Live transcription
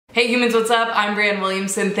Hey humans, what's up? I'm Breanne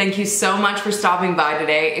Williamson. Thank you so much for stopping by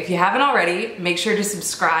today. If you haven't already, make sure to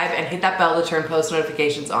subscribe and hit that bell to turn post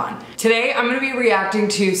notifications on. Today, I'm gonna be reacting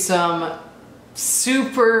to some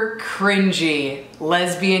super cringy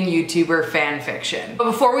lesbian YouTuber fan fiction.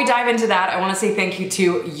 But before we dive into that, I wanna say thank you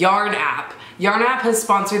to Yarn App. Yarn App has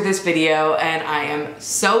sponsored this video and I am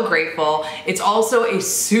so grateful. It's also a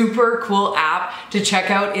super cool app to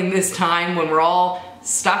check out in this time when we're all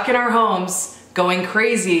stuck in our homes going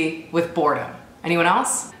crazy with boredom. Anyone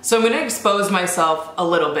else? So I'm gonna expose myself a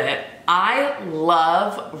little bit. I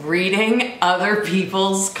love reading other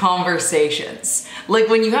people's conversations. Like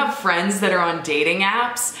when you have friends that are on dating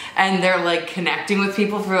apps and they're like connecting with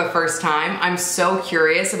people for the first time, I'm so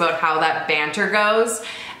curious about how that banter goes.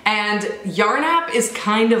 And Yarn App is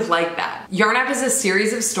kind of like that. Yarn App is a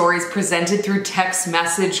series of stories presented through text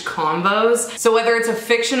message combos. So whether it's a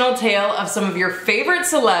fictional tale of some of your favorite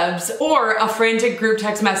celebs or a frantic group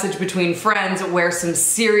text message between friends where some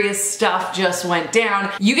serious stuff just went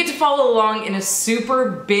down, you get to follow along in a super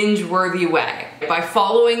binge-worthy way by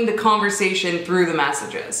following the conversation through the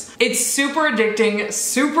messages. It's super addicting,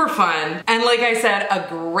 super fun, and like I said, a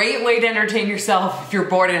great way to entertain yourself if you're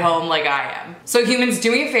bored at home like I am. So humans,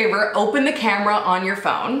 do me a favor, open the camera on your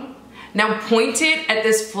phone. Now point it at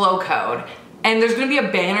this flow code and there's gonna be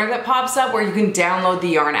a banner that pops up where you can download the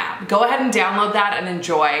Yarn App. Go ahead and download that and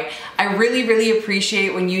enjoy. I really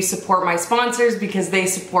appreciate when you support my sponsors because they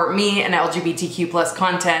support me and LGBTQ+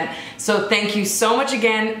 content. So thank you so much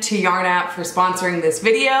again to Yarn App for sponsoring this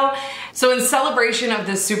video. So in celebration of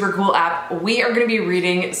this super cool app, we are gonna be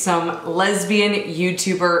reading some lesbian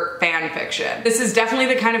YouTuber fan fiction. This is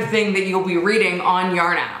definitely the kind of thing that you'll be reading on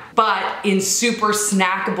Yarn App, but in super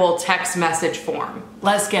snackable text message form.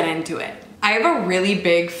 Let's get into it. I have a really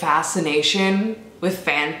big fascination with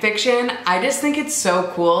fan fiction. I just think it's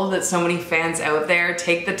so cool that so many fans out there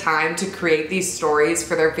take the time to create these stories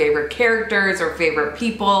for their favorite characters or favorite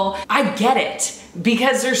people. I get it.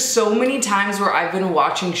 Because there's so many times where I've been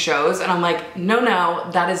watching shows and I'm like,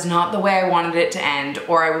 no, that is not the way I wanted it to end,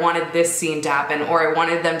 or I wanted this scene to happen, or I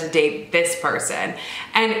wanted them to date this person.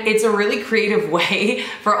 And it's a really creative way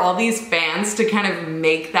for all these fans to kind of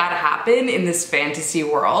make that happen in this fantasy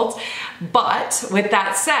world. But with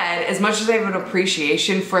that said, as much as I have an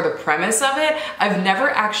appreciation for the premise of it, I've never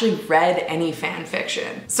actually read any fan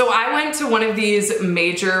fiction. So I went to one of these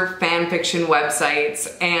major fan fiction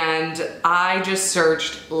websites and I just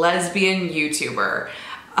searched lesbian YouTuber.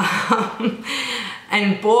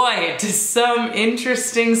 And boy, does some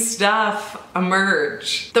interesting stuff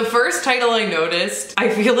emerge. The first title I noticed, I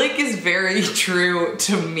feel like is very true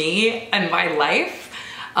to me and my life.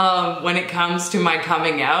 When it comes to my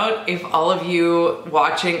coming out. If all of you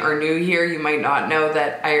watching are new here, you might not know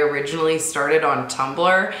that I originally started on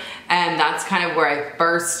Tumblr, and that's kind of where I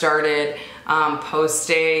first started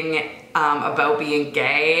posting about being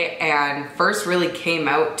gay and first really came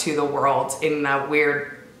out to the world in a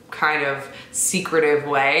weird kind of secretive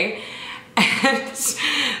way. And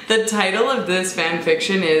the title of this fan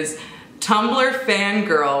fiction is Tumblr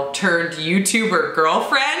fangirl turned YouTuber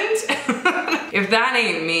girlfriend. If that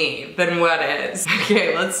ain't me, then what is?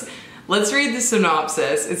 Okay, let's read the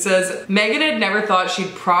synopsis. It says, Megan had never thought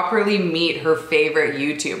she'd properly meet her favorite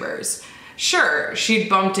YouTubers. Sure, she'd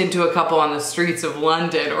bumped into a couple on the streets of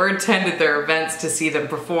London or attended their events to see them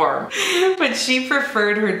perform, but she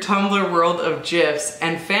preferred her Tumblr world of GIFs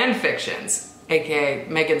and fan fictions. AKA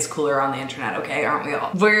Megan's cooler on the internet, okay, aren't we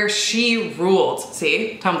all? Where she ruled,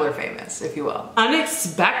 see? Tumblr famous, if you will.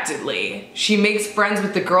 Unexpectedly, she makes friends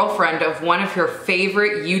with the girlfriend of one of her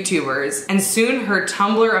favorite YouTubers, and soon her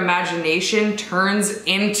Tumblr imagination turns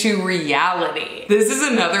into reality. This is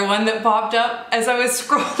another one that popped up as I was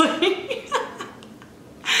scrolling.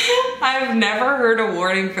 I've never heard a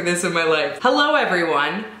warning for this in my life. Hello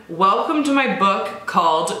everyone, welcome to my book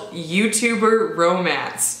called YouTuber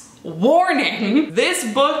Romance. Warning!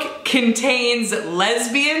 This book contains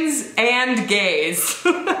lesbians and gays.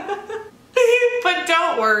 But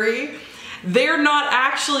don't worry, they're not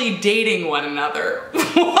actually dating one another.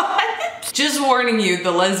 What? Just warning you,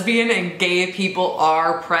 the lesbian and gay people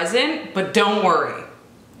are present, but don't worry,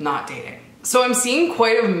 not dating. So I'm seeing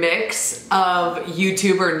quite a mix of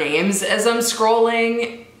YouTuber names as I'm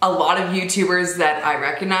scrolling. A lot of YouTubers that I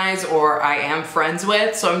recognize or I am friends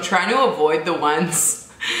with, so I'm trying to avoid the ones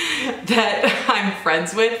that I'm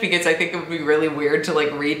friends with because I think it would be really weird to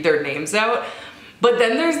like read their names out. But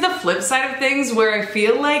then there's the flip side of things where I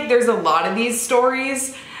feel like there's a lot of these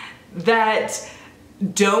stories that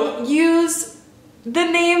don't use the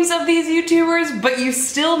names of these YouTubers, but you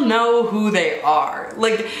still know who they are.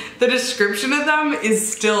 Like, the description of them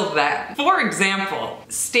is still them. For example,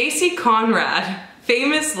 Stacy Conrad,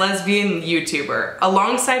 famous lesbian YouTuber,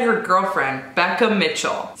 alongside her girlfriend, Becca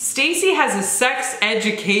Mitchell. Stacy has a sex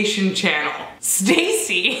education channel.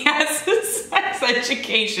 Stacy has a sex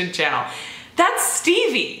education channel. That's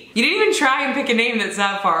Stevie. You didn't even try and pick a name that's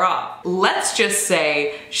that far off. Let's just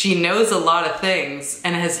say she knows a lot of things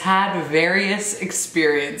and has had various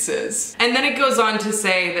experiences. And then it goes on to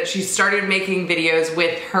say that she started making videos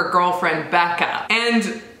with her girlfriend Becca.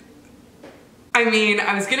 And I mean,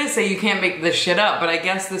 I was gonna say you can't make this shit up, but I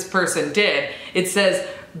guess this person did. It says,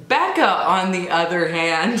 Becca, on the other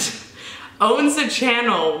hand, owns a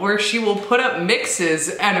channel where she will put up mixes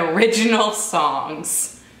and original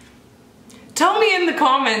songs. Tell me in the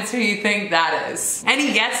comments who you think that is.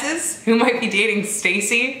 Any guesses who might be dating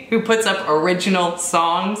Stacy, who puts up original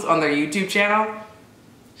songs on their YouTube channel?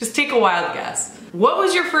 Just take a wild guess. What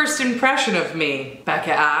was your first impression of me?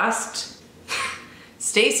 Becca asked.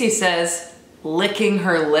 Stacy says, licking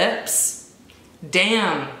her lips.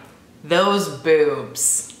 Damn, those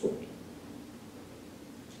boobs.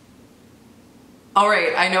 All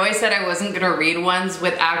right, I know I said I wasn't gonna read ones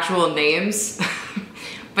with actual names,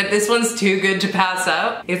 but this one's too good to pass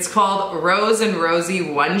up. It's called Rose and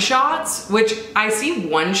Rosie one-shots, which I see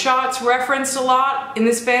one-shots referenced a lot in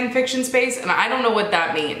this fan fiction space, and I don't know what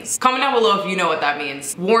that means. Comment down below if you know what that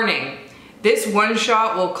means. Warning, this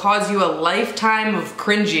one-shot will cause you a lifetime of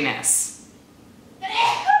cringiness.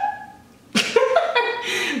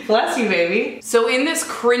 Bless you, baby. So in this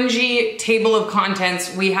cringy table of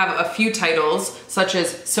contents, we have a few titles, such as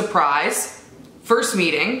surprise, first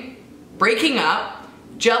meeting, breaking up,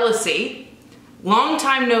 jealousy, long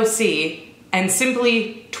time no see, and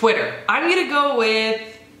simply Twitter. I'm gonna go with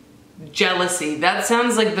jealousy. That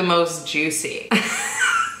sounds like the most juicy.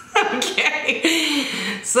 Okay.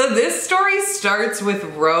 So this story starts with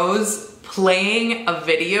Rose playing a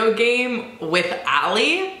video game with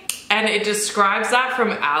Allie, and it describes that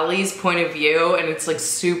from Allie's point of view, and it's like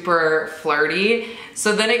super flirty.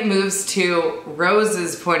 So then it moves to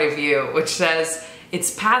Rose's point of view, which says,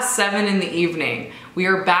 it's past 7 in the evening. We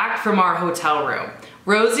are back from our hotel room.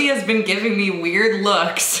 Rosie has been giving me weird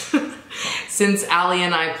looks since Allie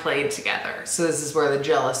and I played together. So this is where the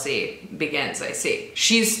jealousy begins, I see.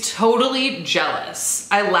 She's totally jealous.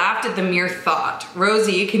 I laughed at the mere thought.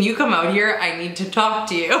 Rosie, can you come out here? I need to talk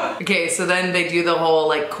to you. Okay, so then they do the whole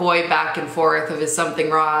like coy back and forth of, is something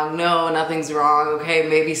wrong? No, nothing's wrong. Okay,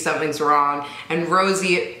 maybe something's wrong. And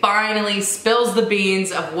Rosie finally spills the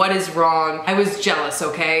beans of what is wrong. I was jealous,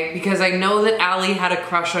 okay? Because I know that Allie had a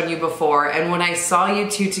crush on you before, and when I saw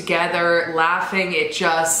you two together laughing, it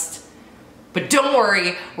just... But don't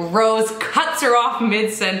worry, Rose cuts her off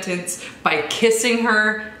mid-sentence by kissing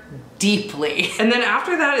her deeply. And then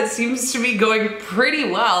after that, it seems to be going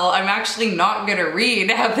pretty well. I'm actually not gonna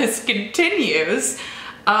read how this continues.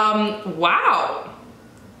 Wow.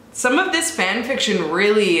 Some of this fan fiction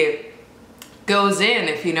really goes in,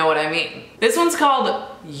 if you know what I mean. This one's called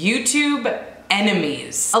YouTube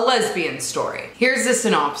Enemies, a lesbian story. Here's the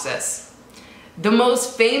synopsis. The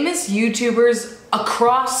most famous YouTubers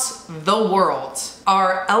across the world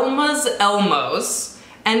are Elma's Elmos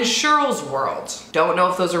and Cheryl's World. Don't know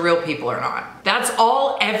if those are real people or not. That's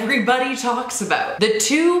all everybody talks about. The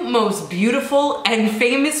two most beautiful and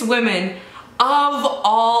famous women of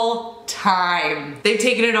all time. They've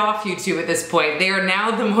taken it off YouTube at this point. They are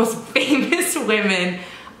now the most famous women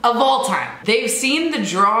of all time. They've seen the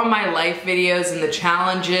Draw My Life videos and the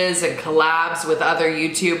challenges and collabs with other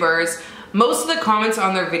YouTubers. Most of the comments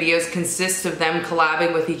on their videos consist of them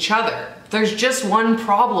collabing with each other. There's just one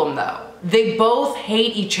problem though. They both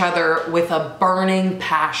hate each other with a burning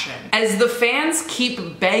passion. As the fans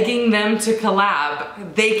keep begging them to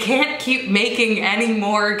collab, they can't keep making any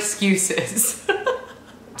more excuses.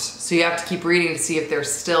 So you have to keep reading to see if they're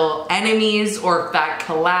still enemies or if that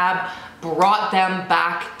collab brought them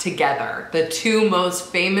back together. The two most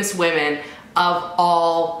famous women of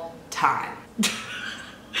all time.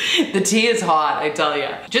 The tea is hot, I tell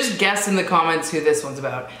ya. Just guess in the comments who this one's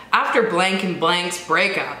about. After blank and blank's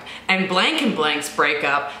breakup and blank's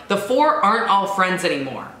breakup, the four aren't all friends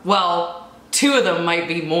anymore. Well, two of them might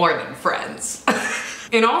be more than friends.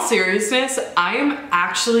 In all seriousness, I am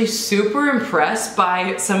actually super impressed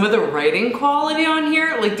by some of the writing quality on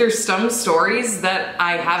here. Like, there's some stories that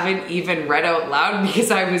I haven't even read out loud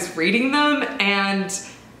because I was reading them, and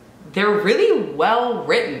they're really well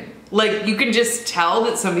written. Like, you can just tell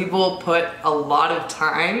that some people put a lot of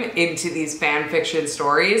time into these fan fiction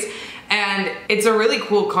stories, and it's a really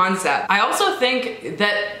cool concept. I also think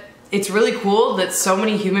that it's really cool that so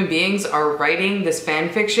many human beings are writing this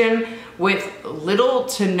fan fiction with little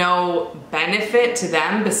to no benefit to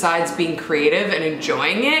them besides being creative and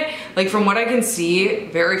enjoying it. Like from what I can see,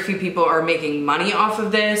 very few people are making money off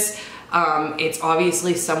of this. It's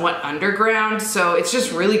obviously somewhat underground, so it's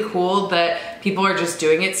just really cool that people are just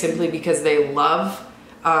doing it simply because they love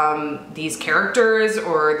these characters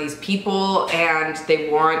or these people and they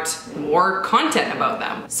want more content about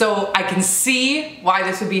them. So I can see why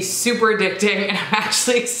this would be super addicting, and I'm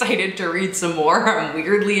actually excited to read some more. I'm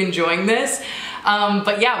weirdly enjoying this.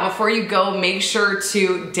 But yeah, before you go, make sure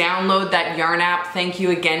to download that Yarn app. Thank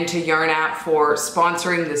you again to Yarn app for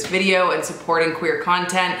sponsoring this video and supporting queer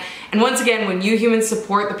content. And once again, when you humans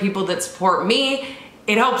support the people that support me,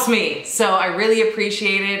 it helps me. So I really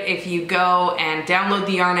appreciate it if you go and download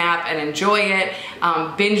the Yarn app and enjoy it.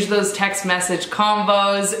 Binge those text message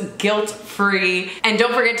combos, guilt-free. And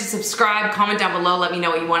don't forget to subscribe, comment down below, let me know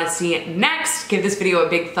what you want to see next. Give this video a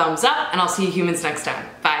big thumbs up, and I'll see you humans next time.